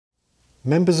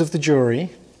Members of the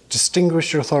jury,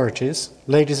 distinguished authorities,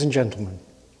 ladies and gentlemen,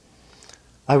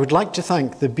 I would like to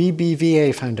thank the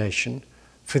BBVA Foundation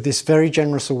for this very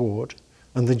generous award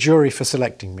and the jury for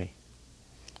selecting me.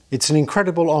 It's an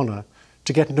incredible honour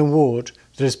to get an award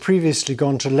that has previously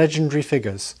gone to legendary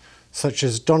figures such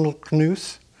as Donald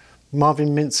Knuth,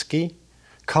 Marvin Minsky,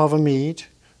 Carver Mead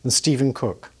and Stephen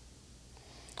Cook.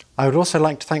 I would also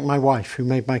like to thank my wife who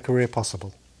made my career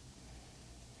possible.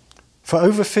 For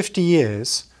over 50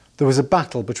 years, there was a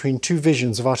battle between two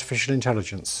visions of artificial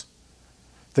intelligence.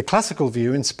 The classical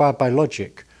view, inspired by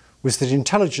logic, was that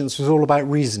intelligence was all about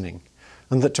reasoning,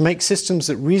 and that to make systems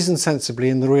that reason sensibly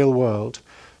in the real world,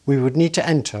 we would need to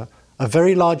enter a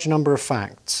very large number of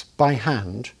facts by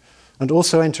hand, and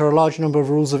also enter a large number of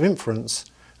rules of inference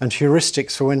and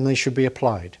heuristics for when they should be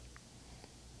applied.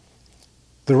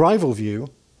 The rival view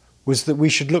was that we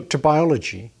should look to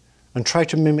biology and try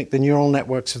to mimic the neural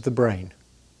networks of the brain.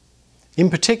 In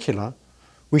particular,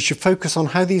 we should focus on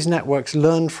how these networks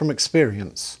learn from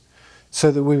experience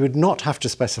so that we would not have to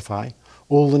specify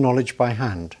all the knowledge by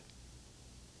hand.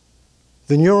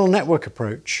 The neural network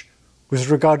approach was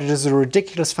regarded as a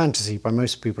ridiculous fantasy by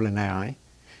most people in AI,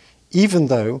 even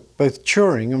though both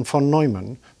Turing and von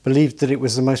Neumann believed that it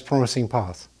was the most promising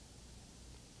path.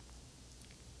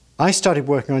 I started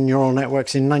working on neural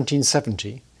networks in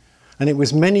 1970, and it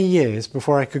was many years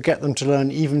before I could get them to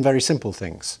learn even very simple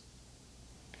things.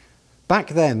 Back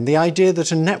then, the idea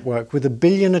that a network with 1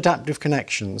 billion adaptive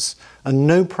connections and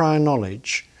no prior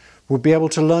knowledge would be able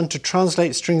to learn to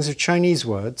translate strings of Chinese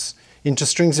words into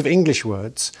strings of English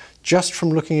words just from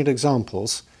looking at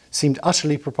examples seemed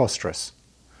utterly preposterous.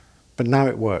 But now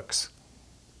it works.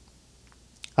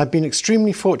 I've been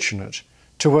extremely fortunate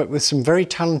to work with some very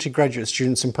talented graduate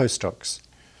students and postdocs.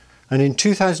 And in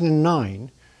 2009,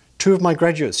 two of my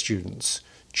graduate students,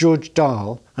 George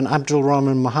Dahl and Abdul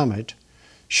Rahman Mohammed,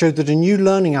 showed that a new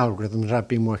learning algorithm that I've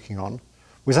been working on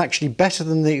was actually better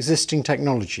than the existing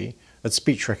technology at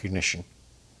speech recognition.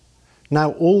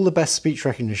 Now all the best speech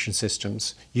recognition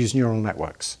systems use neural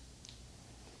networks.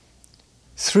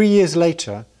 3 years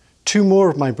later, two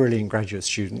more of my brilliant graduate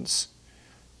students,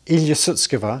 Ilya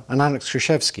Sutskeva and Alex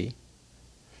Krzyzewski,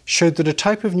 showed that a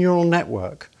type of neural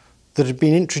network that had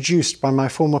been introduced by my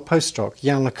former postdoc,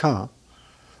 Yann Lequin,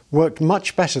 worked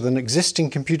much better than existing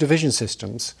computer vision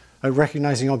systems at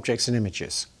recognizing objects and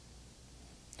images.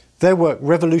 Their work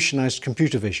revolutionized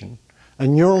computer vision,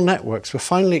 and neural networks were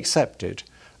finally accepted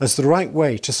as the right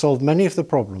way to solve many of the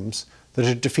problems that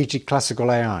had defeated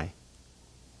classical AI.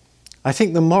 I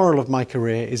think the moral of my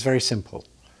career is very simple.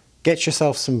 Get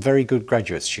yourself some very good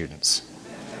graduate students.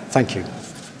 Thank you.